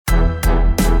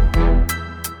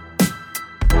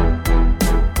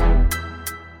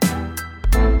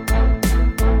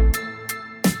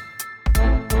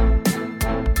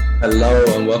Hello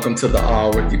and welcome to the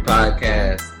All Rookie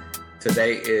Podcast.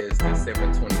 Today is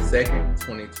December 22nd,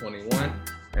 2021,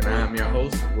 and I am your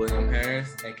host, William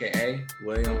Harris, aka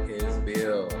William is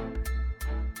Bill.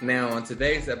 Now, on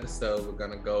today's episode, we're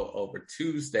going to go over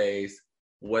Tuesday's,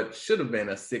 what should have been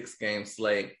a 6-game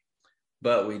slate,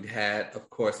 but we had,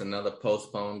 of course, another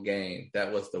postponed game.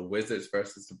 That was the Wizards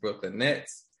versus the Brooklyn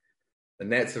Nets. The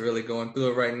Nets are really going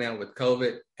through it right now with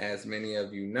COVID, as many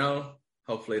of you know.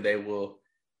 Hopefully, they will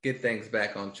get things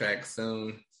back on track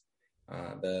soon.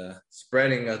 The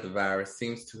spreading of the virus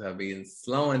seems to have been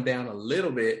slowing down a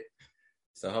little bit,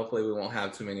 so hopefully we won't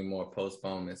have too many more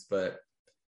postponements. But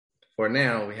for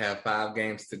now, we have 5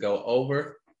 games to go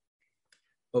over.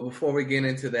 But before we get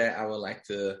into that, I would like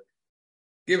to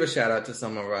give a shout out to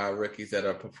some of our rookies that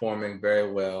are performing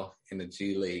very well in the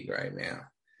G League right now.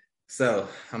 So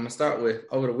I'm going to start with,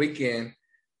 over the weekend,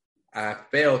 I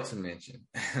failed to mention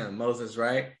Moses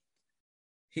Wright.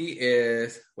 He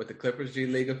is with the Clippers G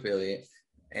League affiliate,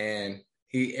 and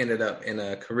he ended up in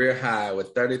a career high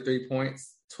with 33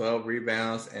 points, 12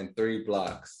 rebounds, and 3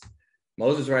 blocks.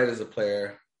 Moses Wright is a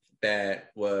player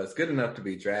that was good enough to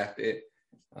be drafted.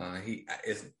 He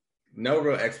is no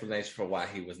real explanation for why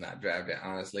he was not drafted,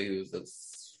 honestly. He was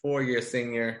a 4-year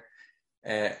senior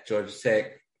at Georgia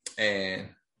Tech, and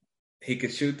he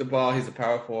could shoot the ball. He's a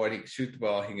power forward. He can shoot the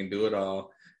ball. He can do it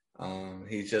all.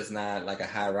 He's just not like a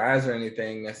high riser or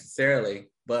anything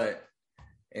necessarily, but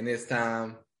in his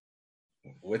time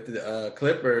with the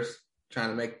Clippers trying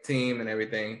to make the team and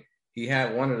everything, he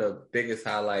had one of the biggest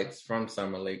highlights from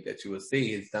Summer League that you will see.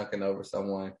 He's dunking over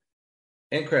someone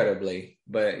incredibly,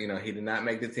 but he did not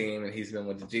make the team, and he's been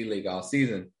with the G League all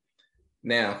season.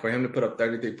 Now, for him to put up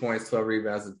 33 points, 12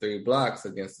 rebounds, and 3 blocks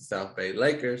against the South Bay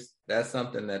Lakers, that's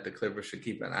something that the Clippers should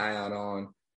keep an eye out on,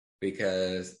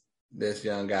 because this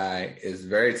young guy is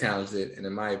very talented, and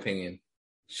in my opinion,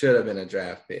 should have been a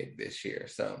draft pick this year.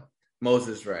 So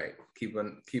Moses Wright, keep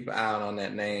an eye out on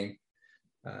that name.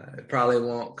 It probably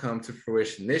won't come to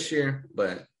fruition this year,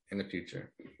 but in the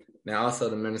future. Now, also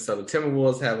the Minnesota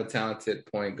Timberwolves have a talented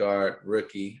point guard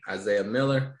rookie, Isaiah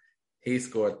Miller. He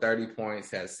scored 30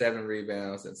 points, had 7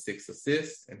 rebounds, and 6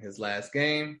 assists in his last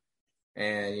game.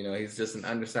 And, he's just an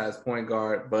undersized point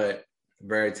guard, but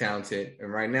very talented.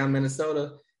 And right now,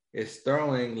 Minnesota is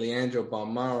throwing Leandro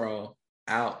Balmaro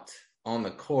out on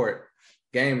the court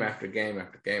game after game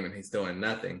after game, and he's doing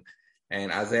nothing.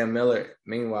 And Isaiah Miller,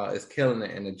 meanwhile, is killing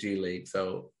it in the G League.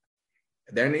 So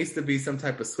there needs to be some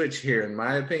type of switch here, in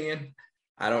my opinion.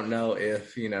 I don't know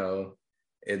if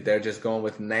they're just going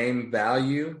with name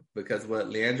value, because what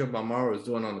Leandro Balmaro is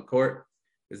doing on the court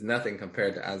is nothing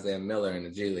compared to Isaiah Miller in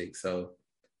the G League. So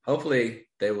hopefully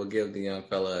they will give the young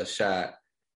fella a shot.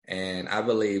 And I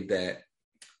believe that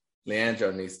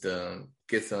Leandro needs to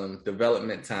get some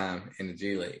development time in the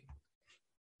G League.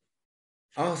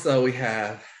 Also, we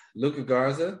have Luka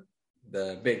Garza,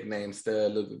 the big name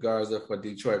stud Luka Garza for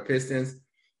Detroit Pistons.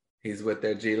 He's with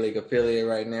their G League affiliate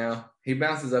right now. He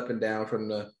bounces up and down from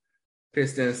the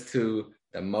Pistons to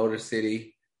the Motor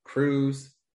City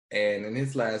Cruise. And in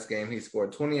his last game, he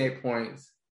scored 28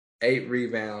 points, 8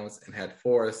 rebounds, and had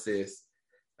 4 assists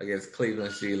against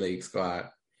Cleveland's G League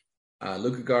squad.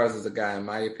 Luka Garza is a guy, in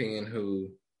my opinion,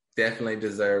 who definitely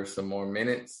deserves some more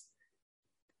minutes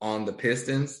on the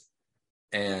Pistons.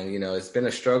 And, it's been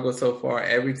a struggle so far.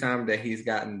 Every time that he's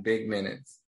gotten big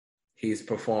minutes, he's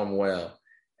performed well.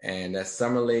 And that's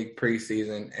Summer League,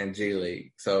 preseason, and G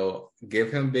League. So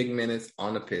give him big minutes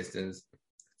on the Pistons,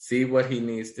 see what he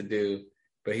needs to do.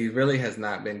 But he really has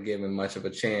not been given much of a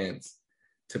chance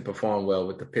to perform well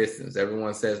with the Pistons.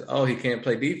 Everyone says, he can't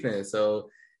play defense,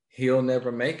 so he'll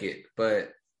never make it.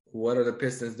 But what are the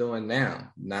Pistons doing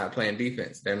now? Not playing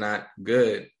defense. They're not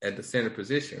good at the center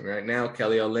position. Right now,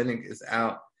 Kelly Olynyk is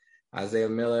out. Isaiah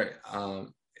Miller,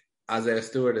 Isaiah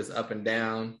Stewart is up and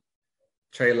down.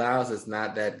 Trey Lyles is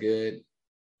not that good.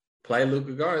 Play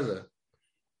Luka Garza.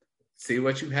 See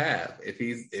what you have.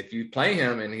 If you play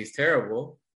him and he's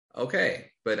terrible, okay.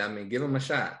 But, give him a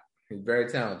shot. He's very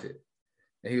talented.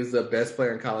 And he was the best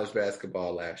player in college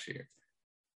basketball last year.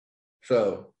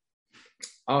 So,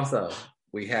 also,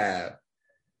 we have,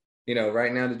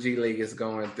 right now the G League is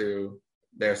going through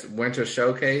their winter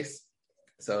showcase.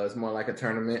 So it's more like a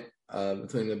tournament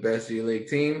between the best G League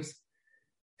teams.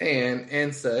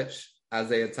 And such,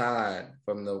 Isaiah Todd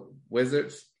from the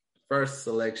Wizards, first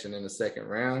selection in the second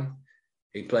round.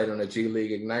 He played on the G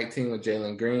League Ignite team with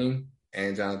Jalen Green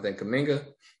and Jonathan Kuminga.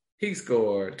 He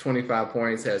scored 25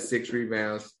 points, had 6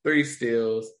 rebounds, 3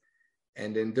 steals,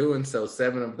 and in doing so,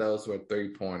 7 of those were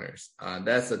 3-pointers.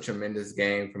 That's a tremendous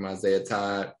game from Isaiah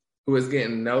Todd, who is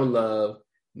getting no love,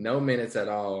 no minutes at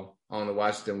all on the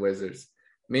Washington Wizards.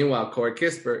 Meanwhile, Corey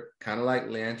Kispert, kind of like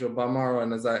Leandro Balmaro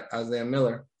and Isaiah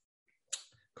Miller,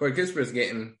 Corey Kispert is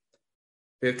getting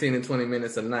 15 to 20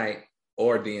 minutes a night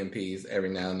or DNPs every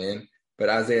now and then. But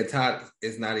Isaiah Todd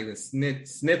is not even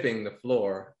snipping the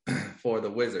floor for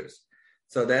the Wizards.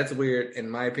 So that's weird. In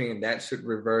my opinion, that should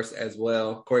reverse as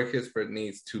well. Corey Kispert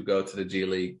needs to go to the G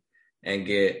League and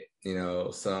get,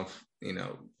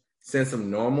 sense some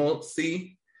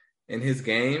normalcy in his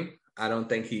game. I don't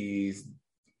think he's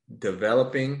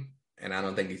developing, and I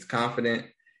don't think he's confident,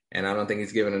 and I don't think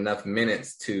he's given enough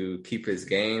minutes to keep his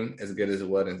game as good as it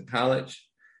was in college.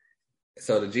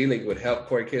 So the G League would help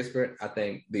Corey Kispert. I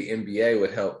think the NBA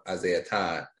would help Isaiah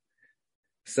Todd.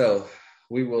 So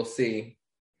we will see.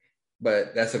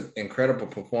 But that's an incredible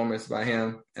performance by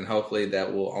him, and hopefully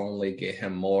that will only get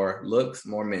him more looks,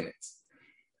 more minutes.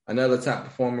 Another top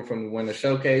performer from the Winter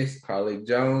Showcase, Carlik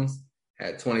Jones,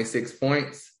 had 26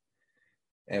 points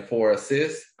and 4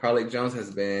 assists. Carlik Jones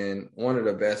has been one of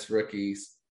the best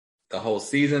rookies the whole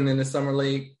season in the Summer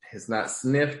League. Has not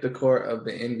sniffed the court of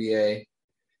the NBA.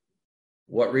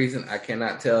 What reason, I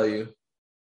cannot tell you.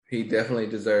 He definitely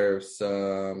deserves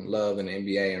some love in the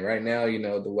NBA. And right now,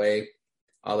 the way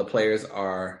all the players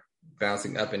are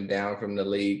bouncing up and down from the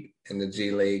league and the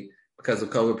G League because of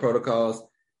COVID protocols,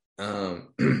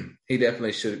 he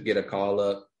definitely should get a call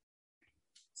up.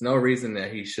 There's no reason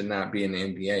that he should not be in the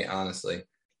NBA, honestly.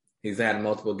 He's had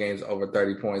multiple games over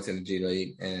 30 points in the G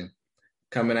League. And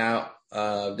coming out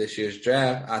of this year's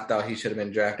draft, I thought he should have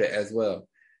been drafted as well.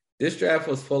 This draft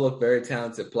was full of very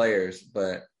talented players,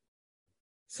 but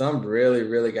some really,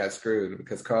 really got screwed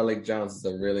because Carlik Jones is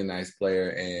a really nice player,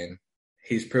 and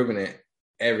he's proven it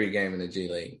every game in the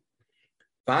G League.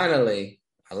 Finally,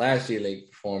 a last G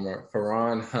League performer,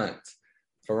 Faron Hunt.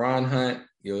 Faron Hunt,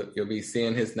 you'll be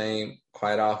seeing his name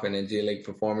quite often in G League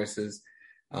performances.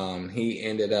 He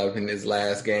ended up in his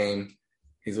last game,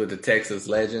 he's with the Texas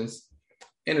Legends,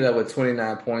 ended up with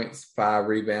 29 points, 5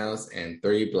 rebounds, and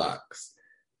 3 blocks.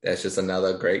 That's just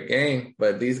another great game.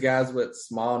 But these guys with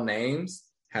small names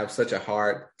have such a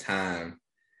hard time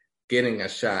getting a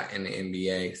shot in the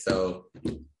NBA. So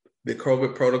the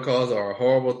COVID protocols are a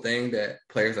horrible thing that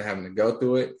players are having to go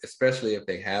through it, especially if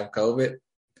they have COVID.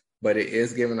 But it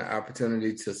is giving an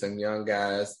opportunity to some young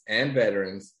guys and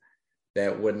veterans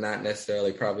that would not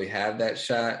necessarily probably have that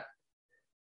shot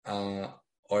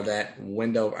or that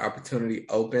window of opportunity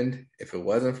opened if it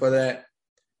wasn't for that.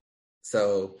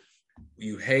 So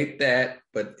you hate that,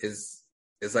 but it's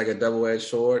like a double-edged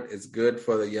sword. It's good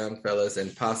for the young fellas,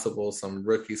 and possible some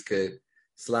rookies could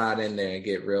slide in there and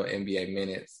get real NBA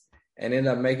minutes and end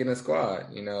up making a squad.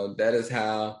 That is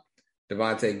how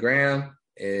Devontae Graham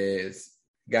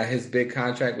got his big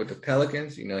contract with the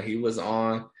Pelicans. He was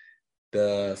on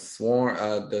the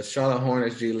Charlotte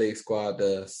Hornets G League squad,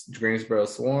 the Greensboro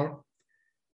Swarm,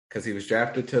 because he was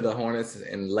drafted to the Hornets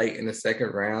late in the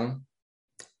second round.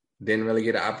 Didn't really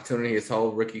get an opportunity his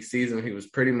whole rookie season. He was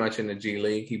pretty much in the G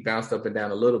League. He bounced up and down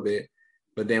a little bit.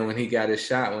 But then when he got his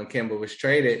shot, when Kemba was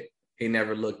traded, he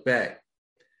never looked back.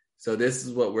 So this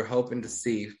is what we're hoping to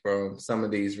see from some of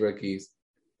these rookies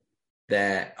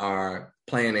that are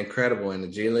playing incredible in the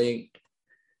G League.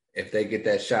 If they get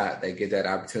that shot, they get that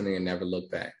opportunity and never look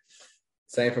back.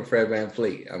 Same for Fred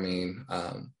VanVleet.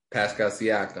 Pascal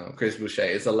Siakam, Chris Boucher.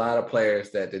 It's a lot of players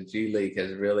that the G League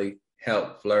has really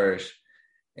helped flourish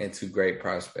into great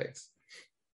prospects.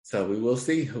 So we will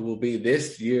see who will be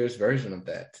this year's version of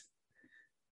that.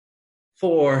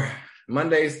 For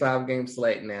Monday's 5-game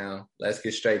slate now, let's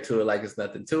get straight to it like it's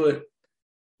nothing to it.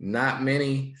 Not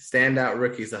many standout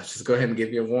rookies. I'll just go ahead and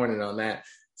give you a warning on that.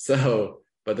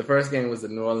 But the first game was the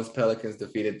New Orleans Pelicans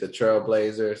defeated the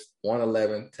Trailblazers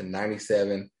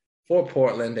 111-97 for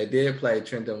Portland. They did play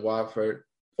Trenton Watford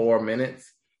 4 minutes.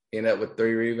 He ended up with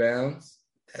 3 rebounds.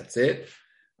 That's it.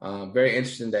 Very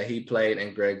interesting that he played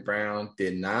and Greg Brown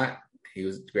did not.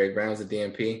 Greg Brown was a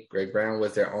DNP. Greg Brown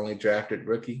was their only drafted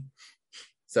rookie.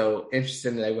 So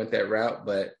interesting that they went that route,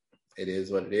 but it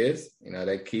is what it is.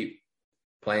 They keep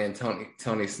playing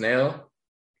Tony Snell,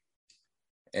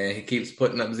 and he keeps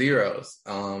putting up zeros.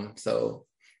 So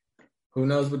who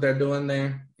knows what they're doing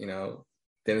there?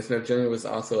 Dennis Smith Jr. was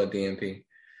also a DNP.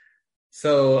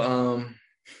 So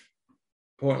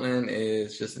Portland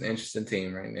is just an interesting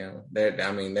team right now. They're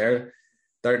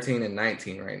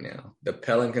 13-19 right now. The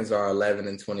Pelicans are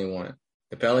 11-21.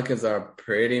 The Pelicans are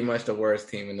pretty much the worst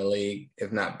team in the league,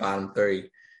 if not bottom 3.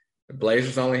 The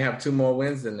Blazers only have 2 more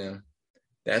wins than them.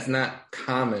 That's not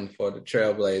common for the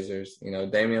Trailblazers.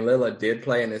 Damian Lillard did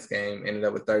play in this game, ended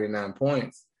up with 39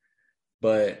 points,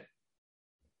 but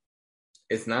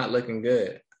it's not looking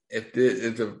good. if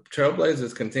the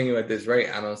Trailblazers continue at this rate,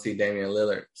 I don't see Damian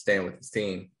Lillard staying with his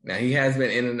team. Now, he has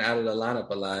been in and out of the lineup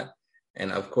a lot.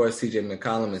 And, of course, CJ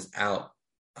McCollum is out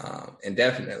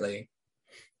indefinitely.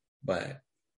 But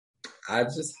I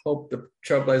just hope the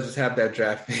Trailblazers have that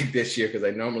draft pick this year because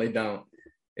they normally don't.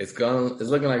 It's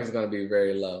looking like it's going to be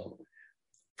very low.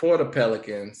 For the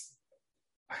Pelicans,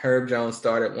 Herb Jones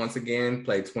started once again,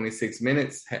 played 26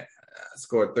 minutes,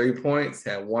 scored 3 points,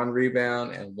 had 1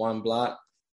 rebound and 1 block.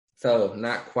 So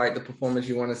not quite the performance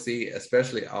you want to see,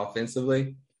 especially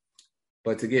offensively.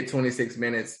 But to get 26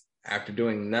 minutes after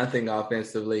doing nothing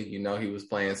offensively, he was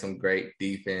playing some great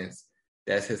defense.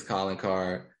 That's his calling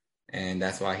card, and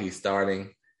that's why he's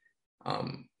starting.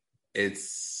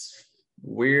 It's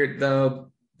weird,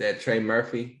 though, that Trey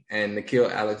Murphy and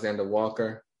Nickeil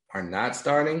Alexander-Walker are not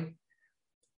starting.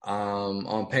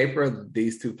 On paper,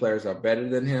 these two players are better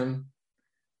than him,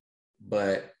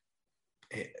 but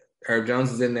Herb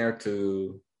Jones is in there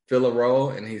to fill a role,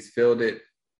 and he's filled it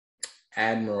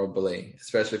admirably,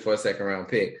 especially for a second-round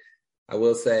pick. I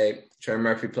will say Trey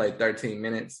Murphy played 13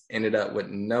 minutes, ended up with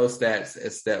no stats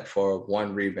except for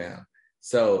 1 rebound.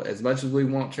 So as much as we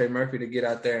want Trey Murphy to get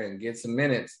out there and get some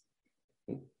minutes,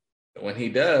 when he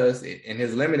does, in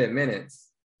his limited minutes,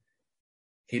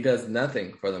 he does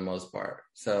nothing for the most part.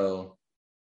 So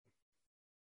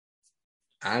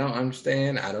I don't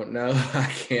understand. I don't know.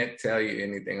 I can't tell you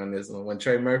anything on this one. When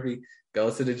Trey Murphy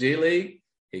goes to the G League,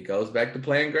 he goes back to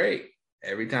playing great.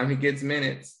 Every time he gets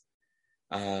minutes,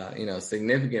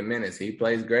 significant minutes, he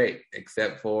plays great,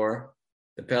 except for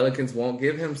the Pelicans won't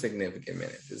give him significant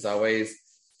minutes. It's always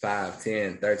 5,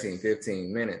 10, 13,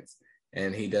 15 minutes,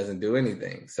 and he doesn't do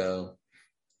anything. So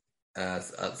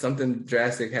something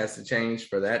drastic has to change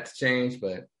for that to change,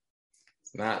 but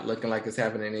it's not looking like it's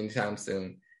happening anytime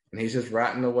soon. And he's just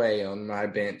rotting away on my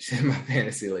bench in my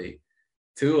fantasy league.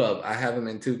 I have him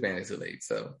in 2 fantasy leagues.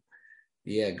 So,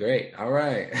 yeah, great. All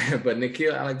right. But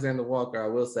Nickeil Alexander-Walker, I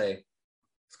will say,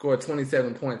 scored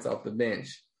 27 points off the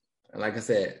bench. And like I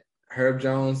said, Herb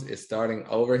Jones is starting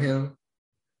over him.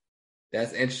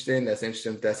 That's interesting. That's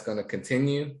interesting if that's going to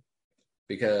continue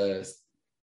because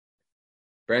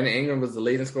Brandon Ingram was the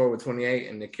leading scorer with 28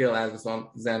 and Nickeil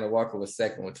Alexander-Walker was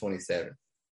second with 27.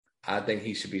 I think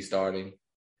he should be starting.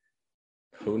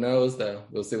 Who knows, though?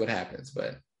 We'll see what happens.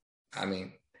 But, I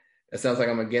mean, that sounds like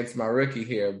I'm against my rookie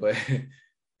here, but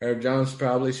Herb Jones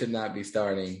probably should not be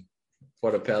starting for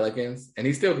the Pelicans. And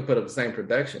he still can put up the same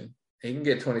production. He can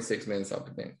get 26 minutes off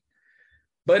the bench.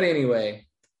 But anyway,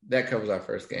 that covers our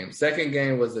first game. Second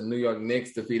game was the New York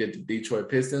Knicks defeated the Detroit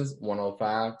Pistons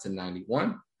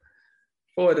 105-91.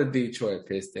 For the Detroit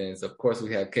Pistons, of course,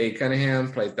 we have Cade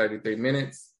Cunningham, played 33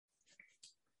 minutes.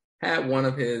 Had one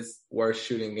of his worst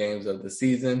shooting games of the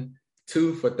season,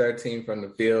 2 for 13 from the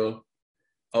field,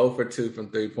 0 for 2 from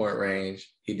three-point range.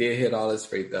 He did hit all his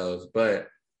free throws, but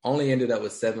only ended up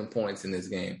with 7 points in this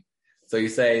game. So you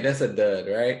say, that's a dud,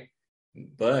 right?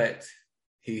 But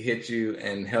he hit you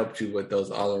and helped you with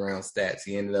those all-around stats.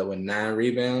 He ended up with 9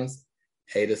 rebounds,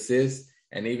 8 assists,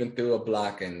 and even threw a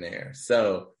block in there.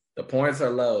 So the points are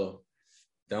low.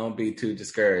 Don't be too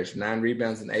discouraged. 9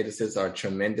 rebounds and 8 assists are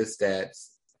tremendous stats.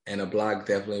 And a block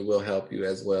definitely will help you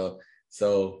as well.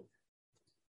 So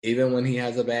even when he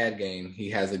has a bad game, he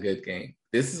has a good game.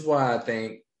 This is why I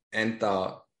think and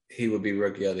thought he would be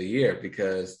Rookie of the Year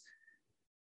because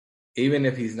even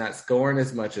if he's not scoring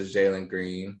as much as Jalen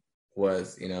Green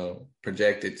was,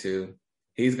 projected to,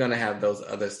 he's going to have those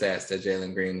other stats that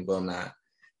Jalen Green will not.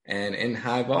 And in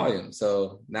high volume.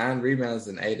 So 9 rebounds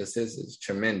and 8 assists is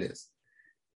tremendous.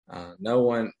 No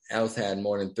one else had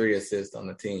more than 3 assists on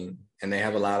the team, and they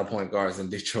have a lot of point guards in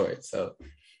Detroit. So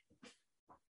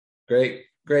great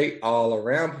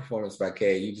all-around performance by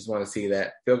Cade. You just want to see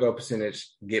that field goal percentage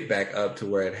get back up to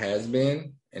where it has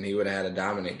been, and he would have had a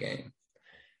dominant game.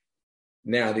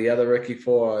 Now, the other rookie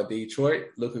for Detroit,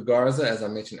 Luka Garza, as I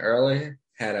mentioned earlier,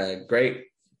 had a great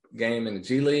game in the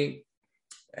G League,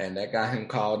 and that got him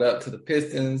called up to the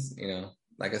Pistons,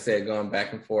 like I said, going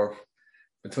back and forth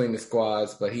between the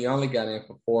squads, but he only got in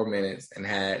for 4 minutes and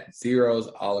had zeros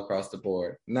all across the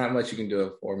board. Not much you can do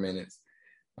in 4 minutes.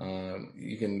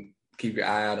 You can keep your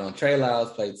eye out on Trey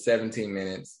Lyles, played 17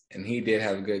 minutes, and he did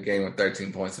have a good game with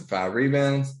 13 points and 5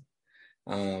 rebounds.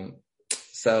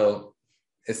 So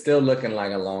it's still looking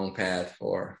like a long path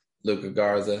for Luka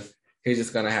Garza. He's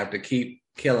just going to have to keep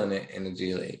killing it in the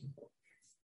G League.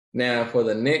 Now, for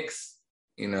the Knicks,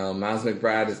 Miles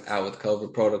McBride is out with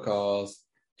COVID protocols.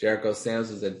 Jericho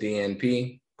Sims is a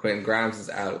DNP. Quentin Grimes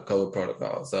is out of COVID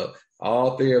protocol. So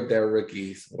all 3 of their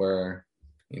rookies were,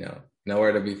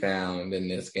 nowhere to be found in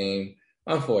this game,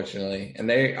 unfortunately. And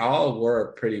they all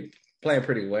were pretty playing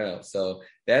pretty well. So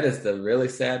that is the really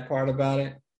sad part about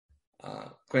it.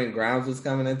 Quentin Grimes was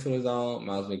coming into his own.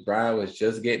 Miles McBride was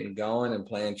just getting going and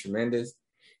playing tremendous.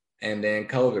 And then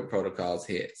COVID protocols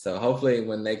hit. So hopefully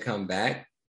when they come back,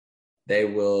 they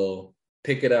will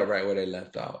pick it up right where they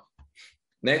left off.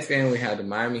 Next game, we have the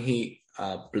Miami Heat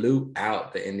blew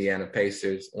out the Indiana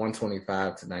Pacers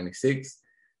 125-96. Of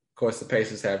course, the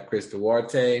Pacers have Chris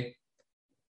Duarte.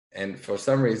 And for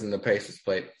some reason, the Pacers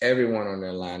played everyone on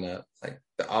their lineup, like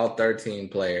all 13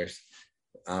 players.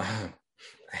 I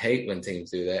hate when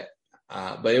teams do that.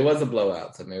 But it was a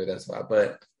blowout, so maybe that's why.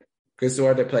 But Chris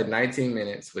Duarte played 19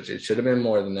 minutes, which it should have been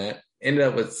more than that. Ended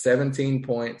up with 17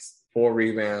 points, 4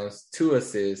 rebounds, 2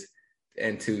 assists,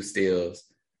 and 2 steals.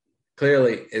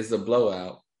 Clearly, it's a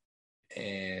blowout,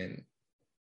 and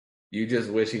you just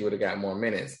wish he would have got more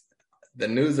minutes. The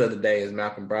news of the day is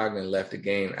Malcolm Brogdon left the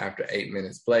game after 8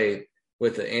 minutes played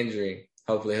with an injury.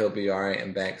 Hopefully he'll be all right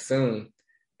and back soon.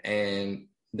 And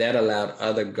that allowed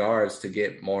other guards to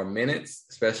get more minutes,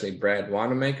 especially Brad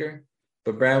Wanamaker.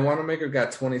 But Brad Wanamaker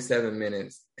got 27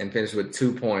 minutes and finished with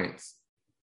 2 points,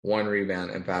 1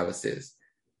 rebound, and 5 assists.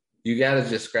 You got to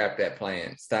just scrap that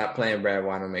plan. Stop playing Brad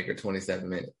Wanamaker 27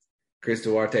 minutes. Chris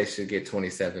Duarte should get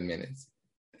 27 minutes.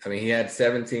 I mean, he had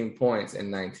 17 points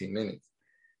in 19 minutes.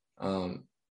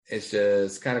 It's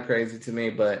just kind of crazy to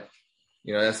me, but,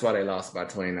 that's why they lost by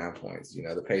 29 points.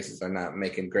 The Pacers are not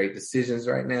making great decisions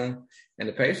right now. And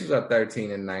the Pacers are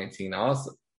 13-19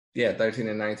 also. Yeah,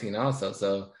 13-19 also.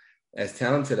 So as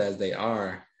talented as they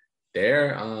are,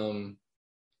 they're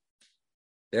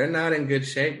not in good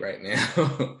shape right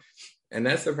now. And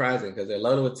that's surprising because they're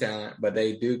loaded with talent, but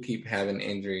they do keep having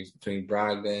injuries between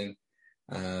Brogdon,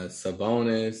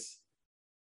 Sabonis,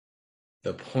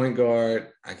 the point guard.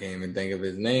 I can't even think of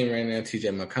his name right now,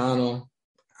 TJ McConnell.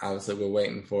 Obviously, we're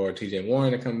waiting for TJ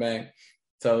Warren to come back.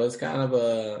 So it's kind of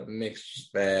a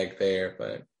mixed bag there.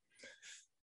 But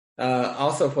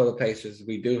also for the Pacers,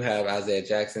 we do have Isaiah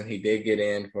Jackson. He did get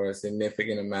in for a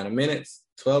significant amount of minutes,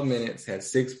 12 minutes, had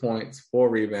 6 points, 4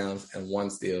 rebounds, and 1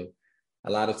 steal.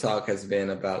 A lot of talk has been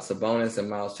about Sabonis and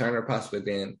Miles Turner possibly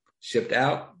being shipped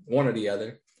out, one or the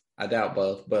other. I doubt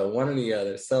both, but one or the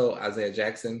other. So Isaiah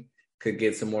Jackson could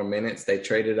get some more minutes. They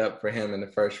traded up for him in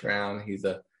the first round. He's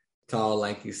a tall,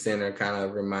 lanky center, kind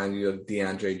of remind you of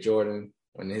DeAndre Jordan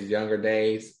in his younger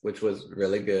days, which was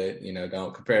really good.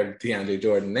 Don't compare to DeAndre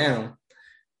Jordan now,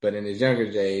 but in his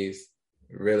younger days,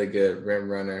 really good rim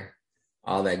runner,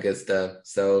 all that good stuff.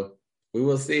 So we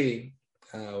will see.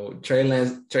 Trade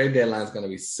deadline is going to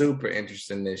be super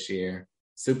interesting this year.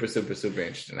 Super, super, super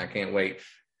interesting. I can't wait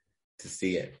to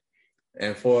see it.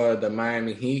 And for the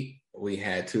Miami Heat, we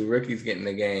had 2 rookies getting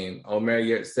the game. Omer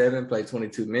Yurtseven played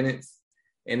 22 minutes,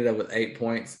 ended up with 8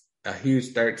 points, a huge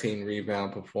 13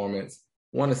 rebound performance,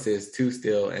 1 assist, 2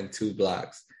 steal, and 2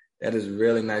 blocks. That is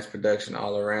really nice production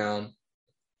all around.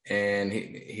 And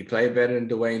he played better than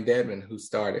Dwayne Dedmon, who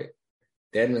started.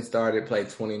 Dedmon played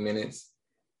 20 minutes,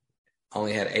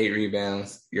 only had 8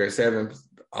 rebounds. Yurtseven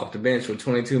off the bench with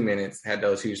 22 minutes, had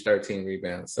those huge 13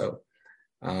 rebounds. So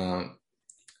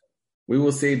we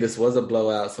will see. This was a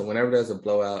blowout. So whenever there's a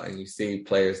blowout and you see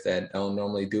players that don't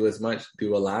normally do as much,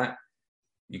 do a lot,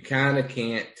 you kind of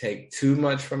can't take too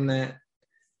much from that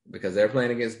because they're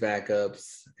playing against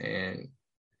backups. And,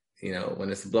 when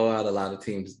it's a blowout, a lot of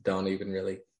teams don't even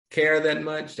really care that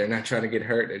much. They're not trying to get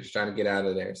hurt. They're just trying to get out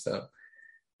of there. So,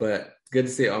 but good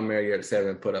to see Omer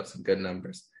Yurtseven put up some good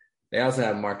numbers. They also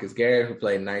have Marcus Garrett, who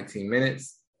played 19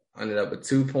 minutes, ended up with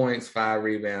 2 points, 5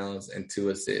 rebounds, and 2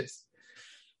 assists.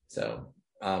 So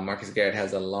Marcus Garrett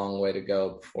has a long way to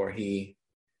go before he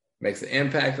makes an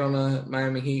impact on the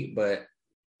Miami Heat, but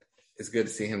it's good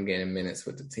to see him getting minutes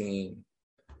with the team.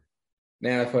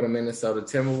 Now for the Minnesota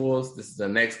Timberwolves, this is the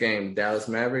next game. The Dallas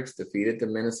Mavericks defeated the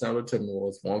Minnesota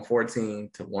Timberwolves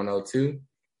 114-102.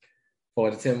 For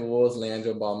the Timberwolves,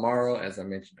 Leandro Balmaro, as I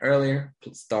mentioned earlier,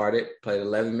 played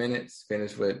 11 minutes,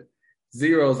 finished with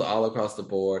zeros all across the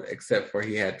board, except for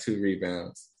he had 2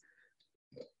 rebounds.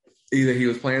 Either he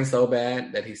was playing so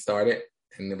bad that he started,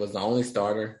 and it was the only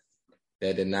starter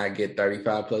that did not get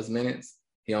 35-plus minutes.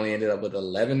 He only ended up with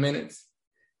 11 minutes.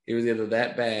 He was either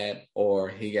that bad or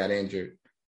he got injured.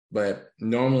 But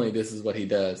normally this is what he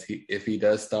does. If he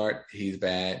does start, he's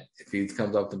bad. If he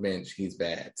comes off the bench, he's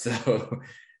bad. So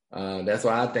that's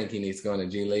why I think he needs to go in the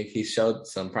G League. He showed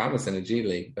some promise in the G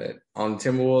League, but on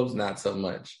Timberwolves, not so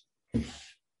much.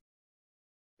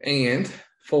 And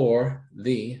for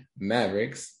the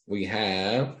Mavericks, we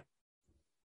have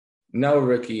no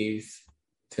rookies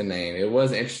to name. It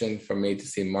was interesting for me to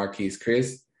see Marquise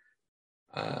Chris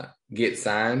get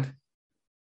signed,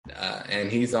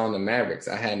 and he's on the Mavericks.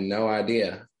 I had no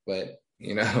idea, But,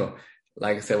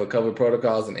 like I said, with COVID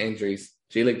protocols and injuries,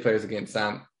 G League players are getting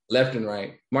signed left and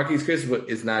right. Marquise Chris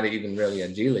is not even really a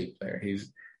G League player.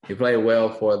 He played well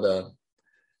for the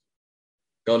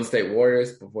Golden State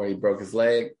Warriors before he broke his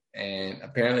leg, and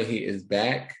apparently he is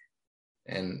back.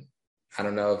 And I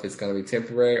don't know if it's going to be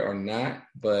temporary or not,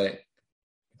 but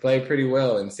he played pretty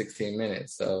well in 16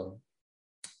 minutes. So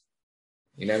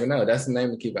you never know. That's the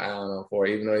name to keep an eye on for,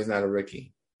 even though he's not a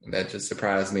rookie. That just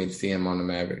surprised me to see him on the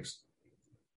Mavericks.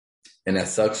 And that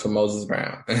sucks for Moses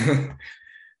Brown.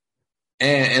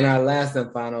 And our last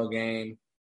and final game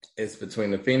is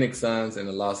between the Phoenix Suns and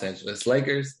the Los Angeles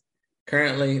Lakers.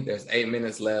 Currently, there's 8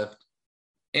 minutes left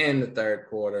in the third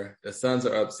quarter. The Suns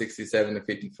are up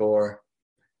 67-54.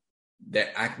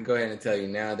 I can go ahead and tell you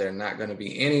now there are not going to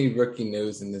be any rookie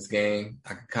news in this game.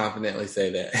 I can confidently say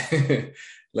that.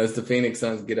 Unless the Phoenix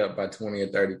Suns get up by 20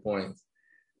 or 30 points.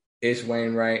 Ish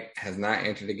Wainwright has not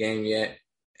entered the game yet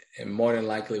and more than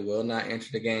likely will not enter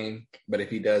the game. But if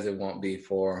he does, it won't be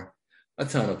for a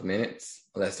ton of minutes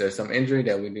unless there's some injury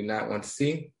that we do not want to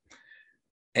see.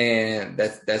 And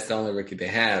that's the only rookie they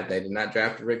have. They did not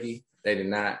draft a rookie. They did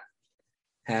not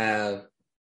have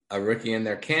a rookie in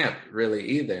their camp really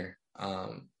either.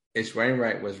 Ish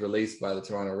Wainwright was released by the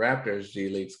Toronto Raptors G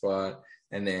League squad,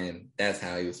 and then that's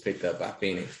how he was picked up by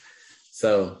Phoenix.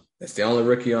 So that's the only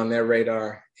rookie on their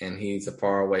radar, and he's a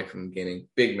far away from getting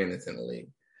big minutes in the league.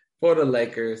 For the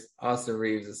Lakers, Austin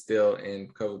Reeves is still in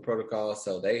COVID protocol,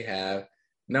 so they have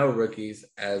no rookies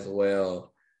as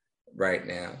well right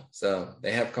now. So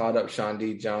they have called up Sean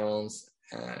D. Jones,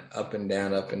 up and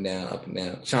down, up and down, up and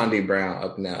down. Sean D. Brown,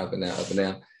 up and down, up and down, up and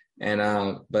down.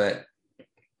 And but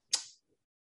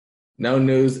no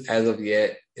news as of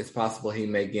yet. It's possible he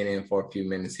may get in for a few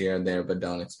minutes here and there, but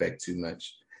don't expect too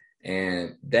much.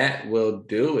 And that will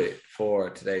do it for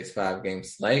today's 5-game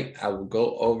slate. I will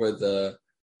go over the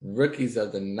rookies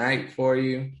of the night for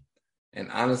you.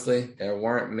 And honestly, there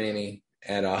weren't many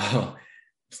at all.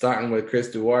 Starting with Chris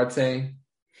Duarte.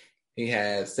 He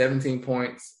had 17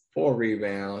 points, 4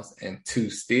 rebounds, and 2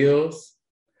 steals.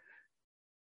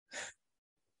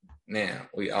 Now,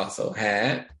 we also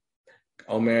had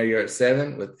Omer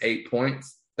Yurtseven with 8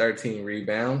 points, 13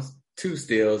 rebounds, 2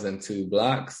 steals, and 2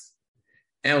 blocks.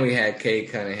 And we had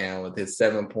Cade Cunningham with his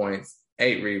 7 points,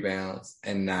 8 rebounds,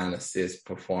 and 9 assist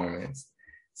performance.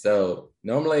 So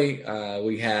normally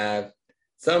we have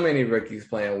so many rookies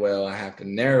playing well, I have to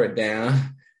narrow it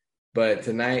down. But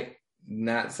tonight,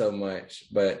 not so much.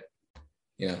 But,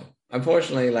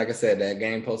 unfortunately, like I said, that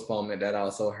game postponement, that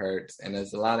also hurts. And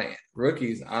there's a lot of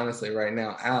rookies, honestly, right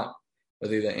now out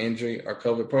with either injury or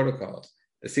COVID protocols.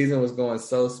 The season was going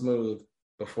so smooth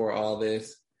before all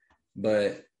this.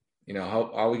 But,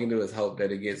 all we can do is hope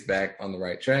that it gets back on the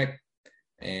right track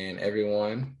and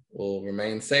everyone will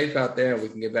remain safe out there and we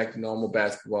can get back to normal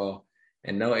basketball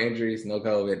and no injuries, no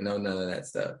COVID, none of that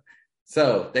stuff.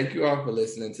 So thank you all for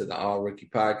listening to the All Rookie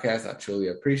Podcast. I truly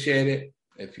appreciate it.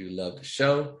 If you love the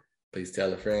show, please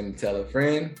tell a friend and tell a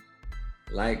friend.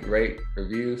 Like, rate,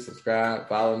 review, subscribe.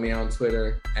 Follow me on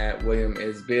Twitter at William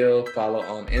is Bill. Follow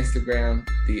on Instagram,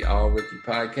 the All Rookie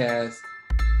Podcast.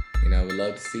 We'd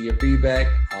love to see your feedback,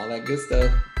 all that good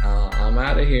stuff. I'm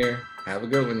out of here. Have a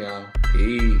good one, y'all.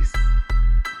 Peace.